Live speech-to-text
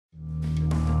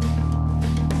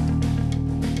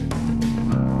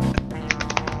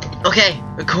Okay,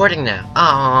 recording now.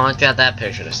 Oh, I got that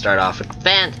picture to start off with.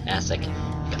 Fantastic.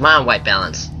 Come on, white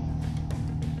balance.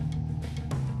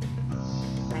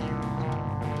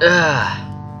 Ugh.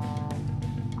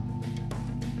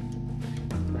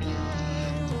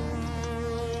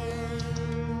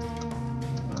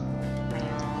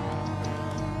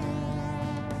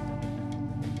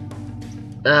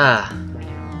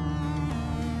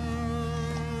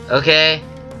 Okay,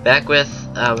 back with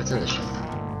what's in this show?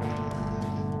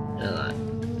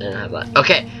 I don't have a lot.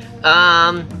 Okay,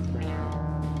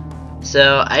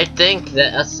 so I think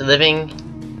that us living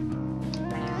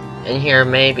in here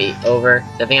may be over.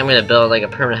 I think I'm gonna build like a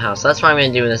permanent house. So that's what I'm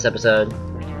gonna do in this episode.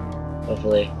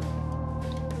 Hopefully.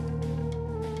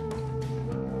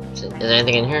 Is there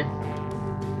anything in here?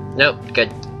 Nope.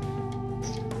 Good.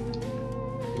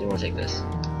 You want to take this?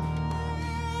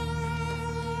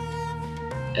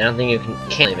 I don't think you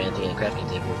can't leave anything in the crafting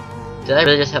table. Did I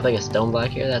really just have like a stone block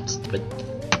here? That's stupid.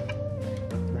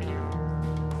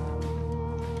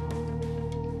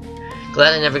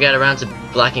 Glad I never got around to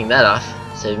blocking that off.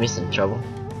 Saved me some trouble.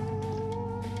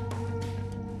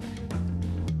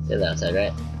 Stay outside,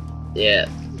 right? Yeah.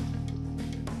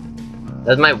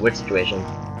 That's my wood situation.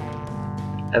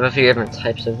 I have a few different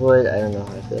types of wood. I don't know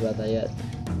how I feel about that yet.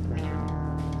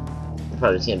 I'm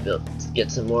probably just gonna get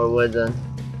some more wood then.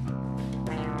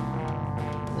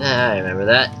 Ah, I remember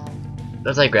that. It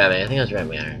was like grabbing. I think it was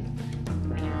grabbing iron.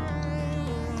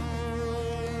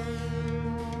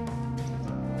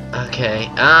 Okay.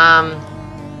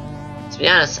 To be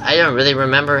honest, I don't really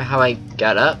remember how I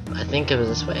got up. I think it was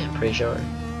this way. I'm pretty sure.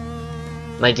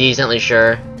 I'm like decently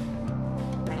sure.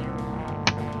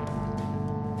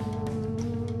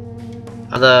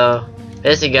 Although,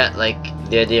 basically got like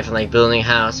the idea from like building a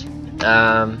house.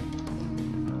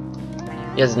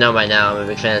 You guys know by now I'm a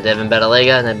big fan of Devin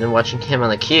Batalega, and I've been watching him on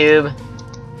the Cube.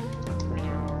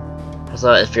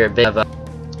 Also, if you're a big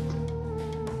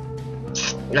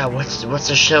what's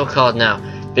the show called now?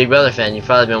 Big Brother fan, you've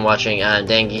probably been watching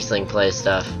Dan Giesling play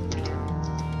stuff.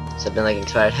 So I've been like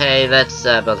inspired. Hey, let's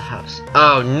build a house.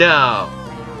 Oh no!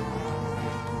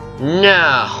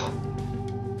 No!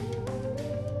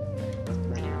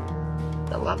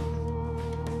 The lava.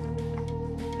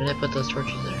 Where did I put those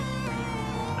torches there?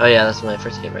 Oh yeah, that's when I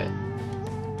first came, right?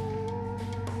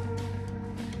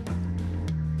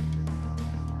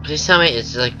 Please tell me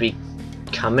it's like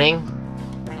becoming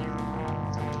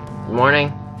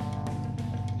morning.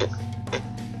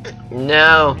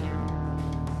 No,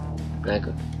 I'm not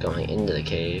going into the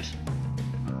cave.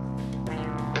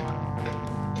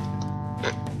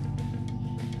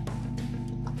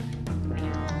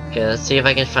 Okay, let's see if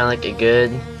I can find like a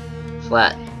good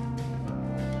flat.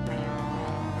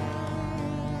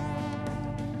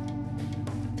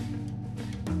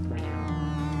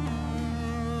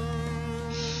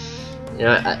 You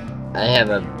know what, I have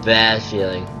a bad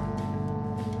feeling.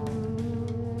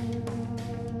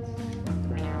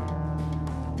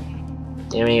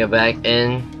 Let me go back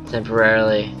in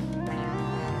temporarily.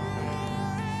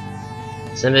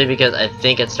 Simply because I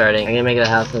think it's starting. I'm gonna make it a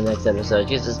house in the next episode.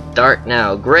 Because it's dark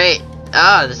now. Great!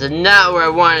 Ah, this is not where I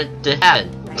wanted to happen.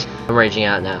 I'm raging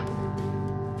out now.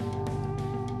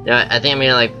 You know what, I think I'm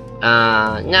gonna like,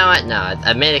 no,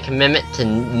 I've made a commitment to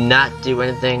not do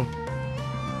anything.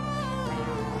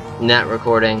 Not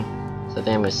recording, so I think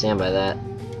I'm gonna stand by that.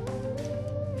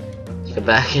 Let's go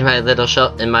back in my little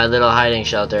hiding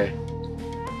shelter,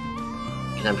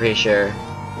 and I'm pretty sure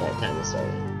that time is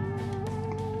started.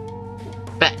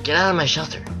 Back, get out of my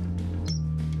shelter.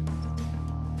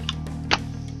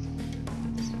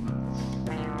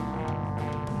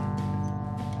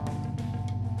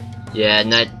 Yeah,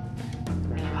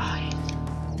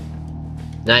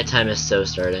 nighttime is so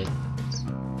starting.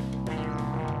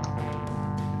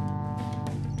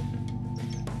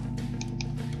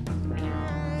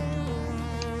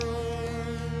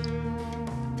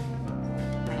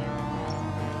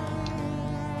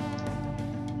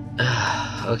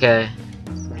 Okay,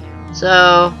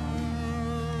 so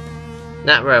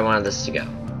not where I wanted this to go.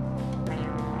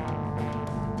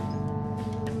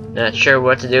 Not sure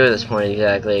what to do at this point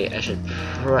exactly. I should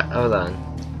hold on.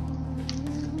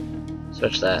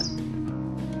 Switch that.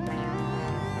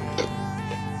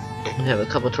 I have a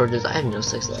couple torches. I have no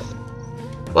 6 left.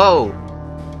 Whoa!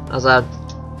 That was loud.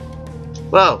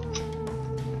 Whoa!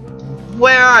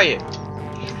 Where are you?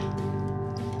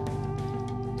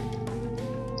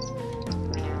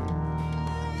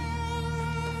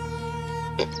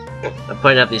 I'm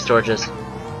putting up these torches.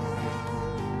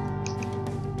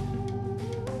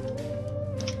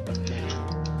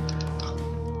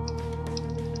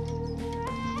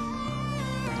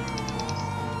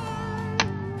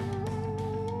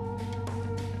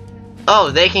 Oh,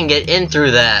 they can get in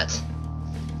through that.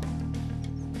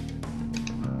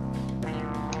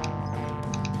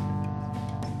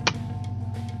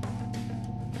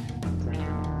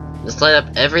 Just light up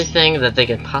everything that they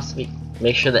can possibly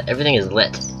make sure that everything is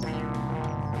lit.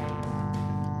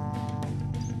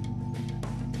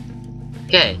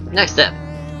 Okay, next step.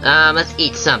 Let's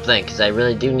eat something, because I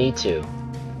really do need to.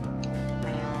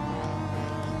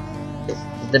 It's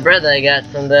the bread that I got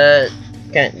from the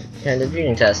kind of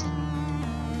reading test.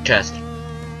 Chest.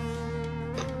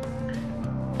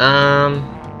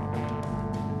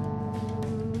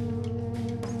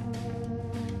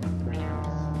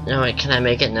 No, wait, can I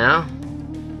make it now?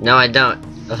 No, I don't.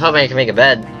 I was hoping I could make a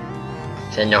bed.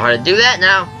 So I know how to do that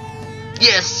now.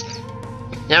 Yes!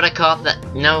 Now what I call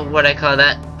that? Know what I call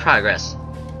that? Progress.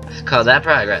 I call that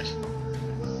progress.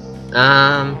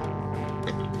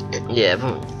 Yeah,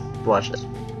 watch this.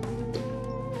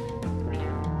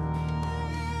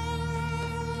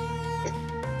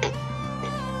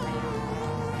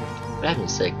 What happened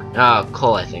to sick? Oh,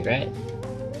 Cole, I think, right?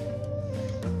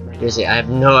 Seriously, I have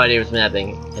no idea what's been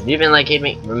happening. Have you been like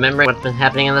remembering what's been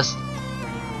happening in this?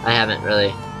 I haven't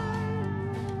really.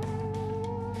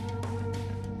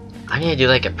 I need to do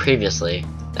like a previously.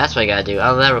 That's what I gotta do.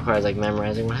 Oh, that requires like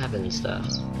memorizing what happened and stuff.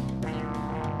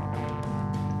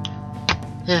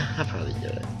 Yeah, I'll probably do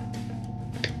it.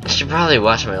 I should probably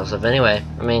watch myself anyway.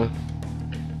 I mean,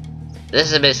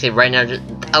 this is basically right now just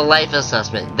a life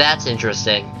assessment. That's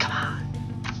interesting. Come on.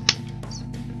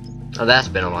 Oh, that's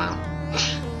been a while.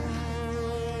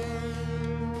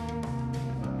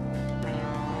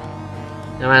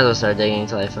 I might as well start digging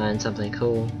until I find something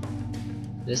cool.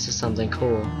 This is something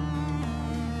cool.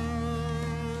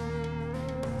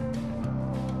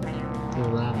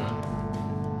 Ooh, lava.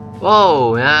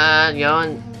 Whoa, not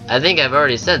going. I think I've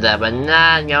already said that, but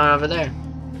not going over there.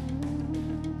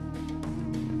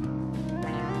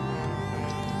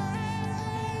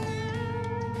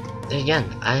 Again,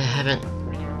 I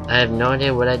have no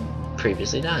idea what I'd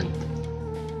previously done.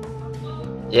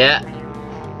 Yeah.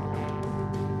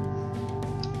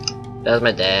 That was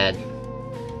my dad.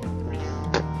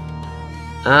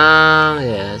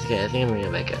 Yeah, that's okay. I think I'm gonna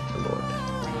go back up to the board.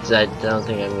 Because I don't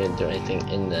think I'm gonna do anything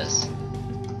in this.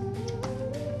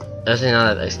 Especially now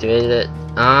that I've excavated it.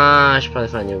 I should probably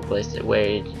find a new place to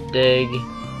where to dig.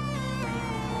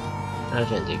 I was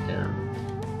gonna dig down.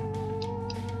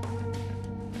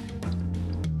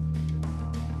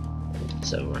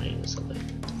 So running into something.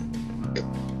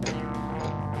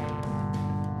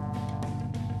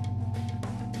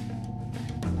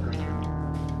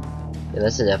 Yeah,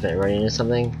 that's a definite running into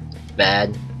something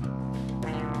bad.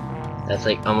 That's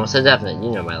like almost a definite,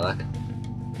 you know my luck.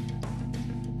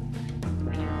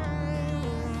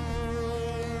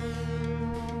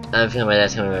 I have a feeling my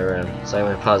dad's coming in my room, so I'm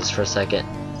gonna pause this for a second.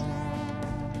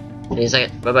 Give me a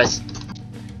second, bye bye.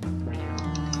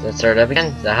 Let's start it up again.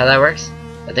 Is that how that works?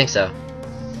 I think so.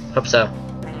 Hope so.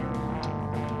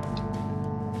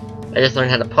 I just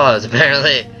learned how to pause,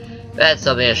 apparently. That's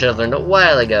something I should have learned a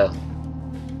while ago.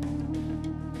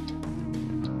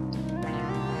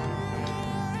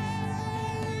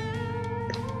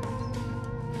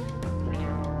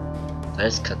 I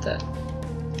just cut that.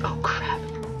 Oh crap.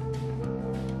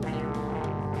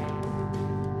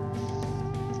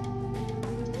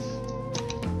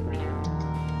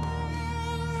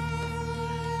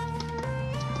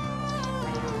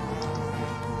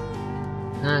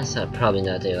 That's probably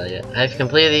not daylight yet. I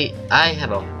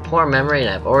have a poor memory and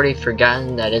I've already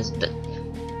forgotten that it's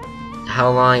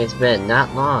how long it's been.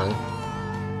 Not long.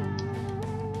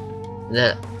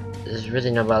 That there's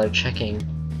really no bother checking.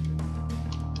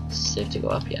 It's safe to go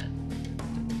up yet.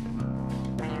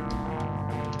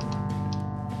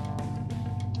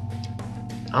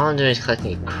 All I'm doing is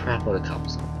collecting a crap load of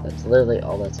cobblestone. That's literally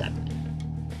all that's happening.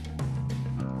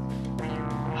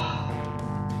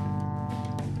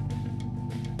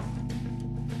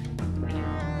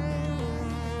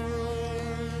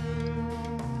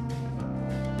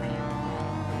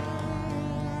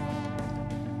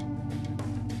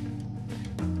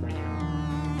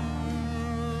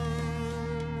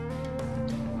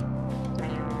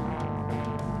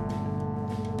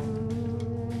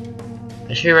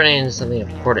 I should be running into something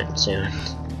important soon.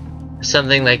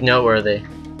 Something like noteworthy.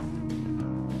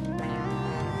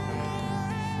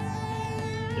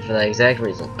 For that exact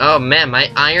reason. Oh man,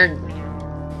 my iron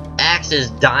axe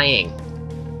is dying.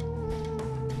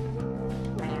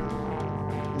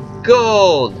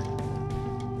 Gold!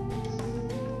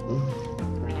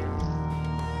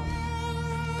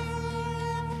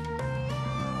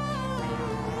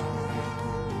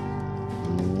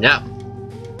 No.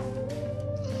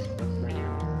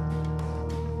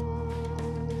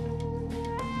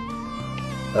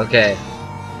 Okay.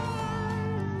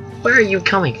 Where are you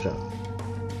coming from?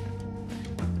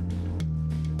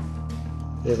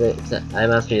 I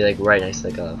must be like right next to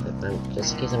the golf.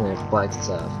 Just in case I'm gonna block this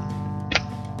off.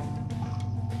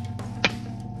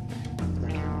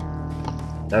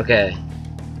 Okay.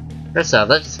 First off,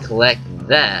 let's just collect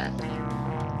that.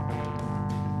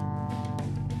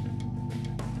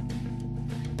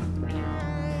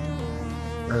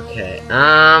 Okay,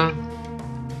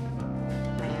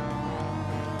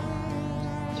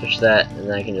 switch that, and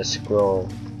then I can just scroll.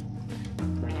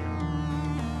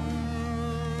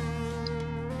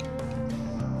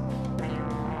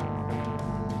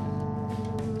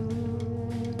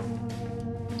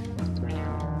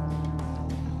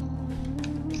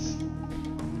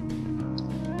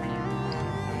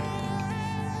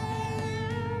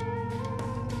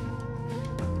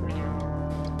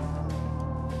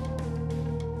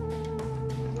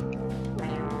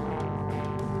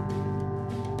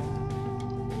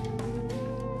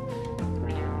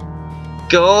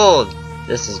 Gold!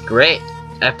 This is great.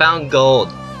 I found gold.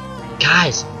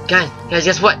 Guys,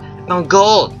 guess what? I found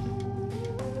gold!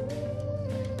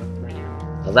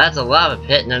 Well, that's a lava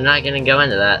pit, and I'm not gonna go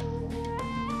into that.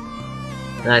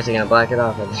 I'm actually gonna block it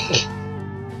off, I think.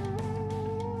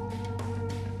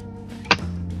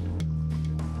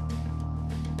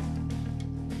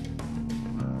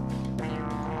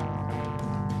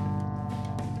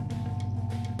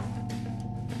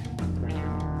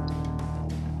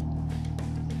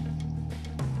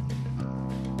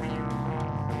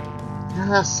 Where's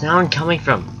that sound coming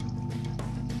from?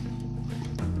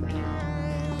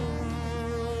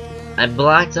 I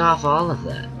blocked off all of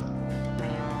that.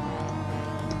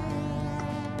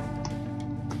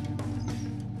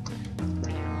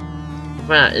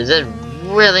 Wow, is it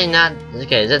really not?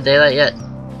 Okay, is it daylight yet?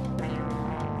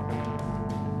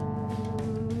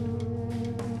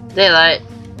 Daylight!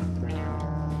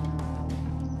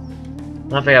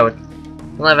 I forgot what.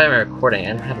 Well, if I'm recording, I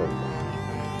don't have a.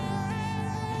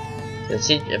 Let's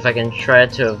see if I can try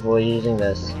to avoid using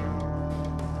this.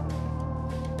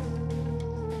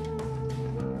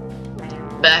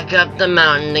 Back up the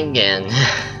mountain again.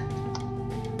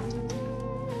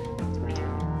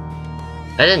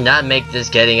 I did not make this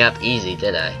getting up easy,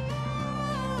 did I?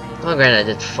 Well, granted, I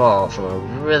did fall from a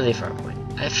really far point.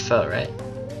 I fell, right?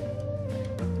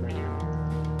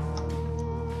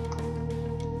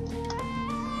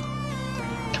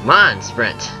 Come on,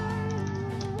 sprint!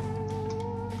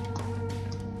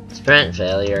 Sprint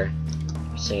failure.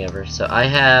 Worst thing ever. So I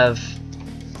have.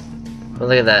 Well,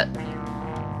 look at that.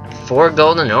 4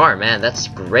 golden ore, man. That's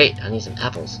great. I need some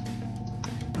apples.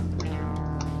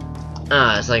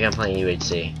 Ah, it's like I'm playing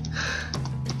UHC.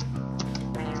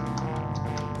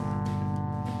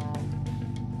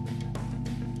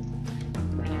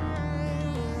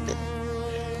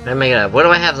 I'm making it up. What do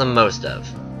I have the most of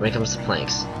when it comes to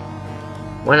planks?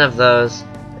 One of those.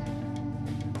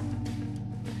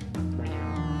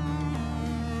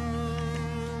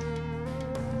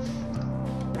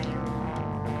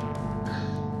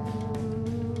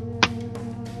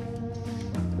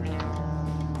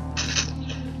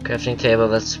 Crafting table,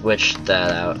 let's switch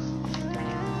that out.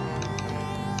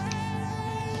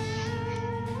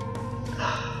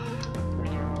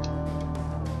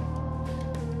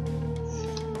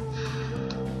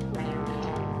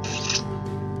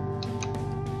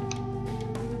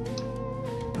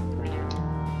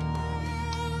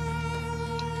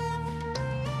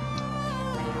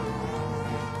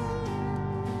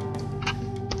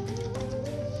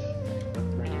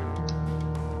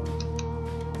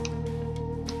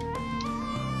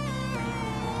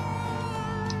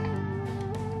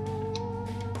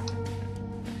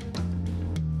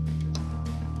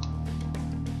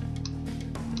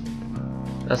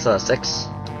 That's 6.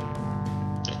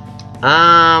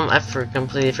 I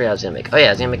completely forgot what I was gonna make. Oh yeah, I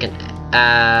was gonna make an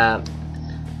I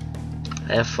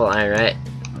have full iron, right?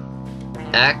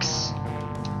 X.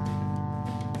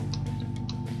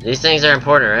 These things are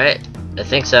important, right? I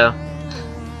think so.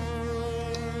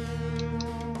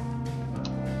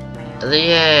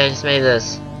 Yeah, I just made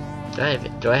this.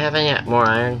 Do I have any more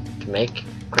iron to make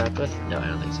crap with? No, I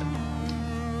don't think so.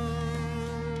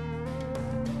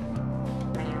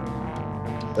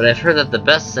 But I've heard that the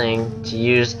best thing to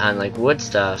use on like wood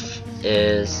stuff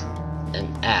is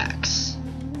an axe.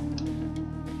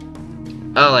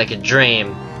 Oh, like a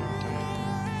dream.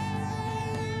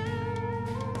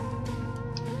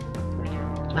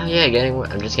 Oh yeah, getting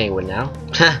wood. I'm just getting wood now.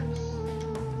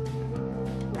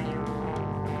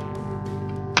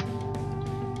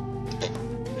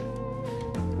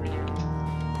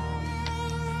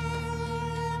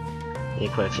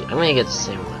 Need quite a few. I'm gonna get the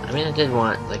same one. I mean, I did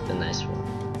want like the nice one.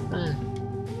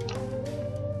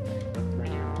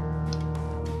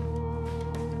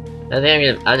 I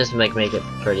think I'll just make it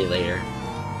pretty later.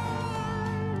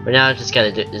 For now, it's just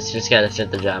gotta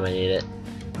fit the job. I need it.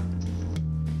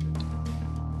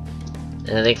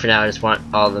 And I think for now, I just want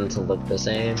all of them to look the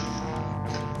same.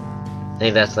 I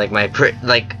think that's like my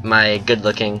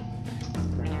good-looking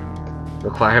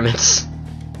requirements.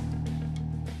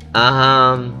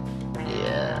 Yeah.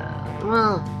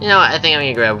 Well, you know what? I think I'm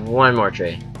gonna grab one more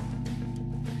tree.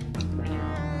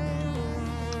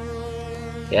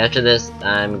 Okay, after this,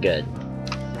 I'm good.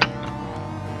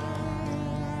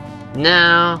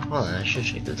 Now, hold on, I should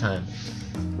check the time.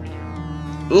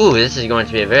 Ooh, this is going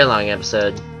to be a very long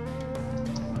episode.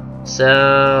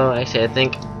 So, actually, I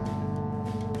think,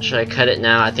 should I cut it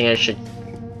now? I think I should.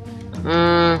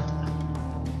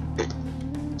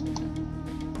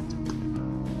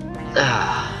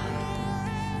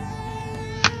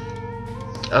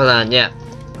 Hold on, yeah.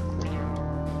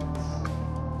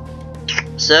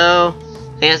 So,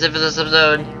 I think that's it for this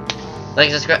episode. Like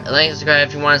and subscribe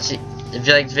if you want to see. If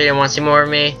you like this video and want to see more of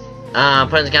me.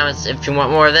 Put in the comments if you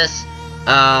want more of this.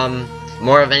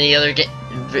 More of any other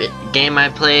game I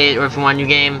played, or if you want a new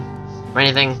game or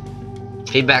anything.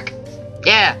 Feedback.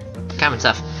 Yeah, comment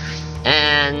stuff.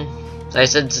 And like I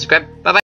said, subscribe. Bye bye.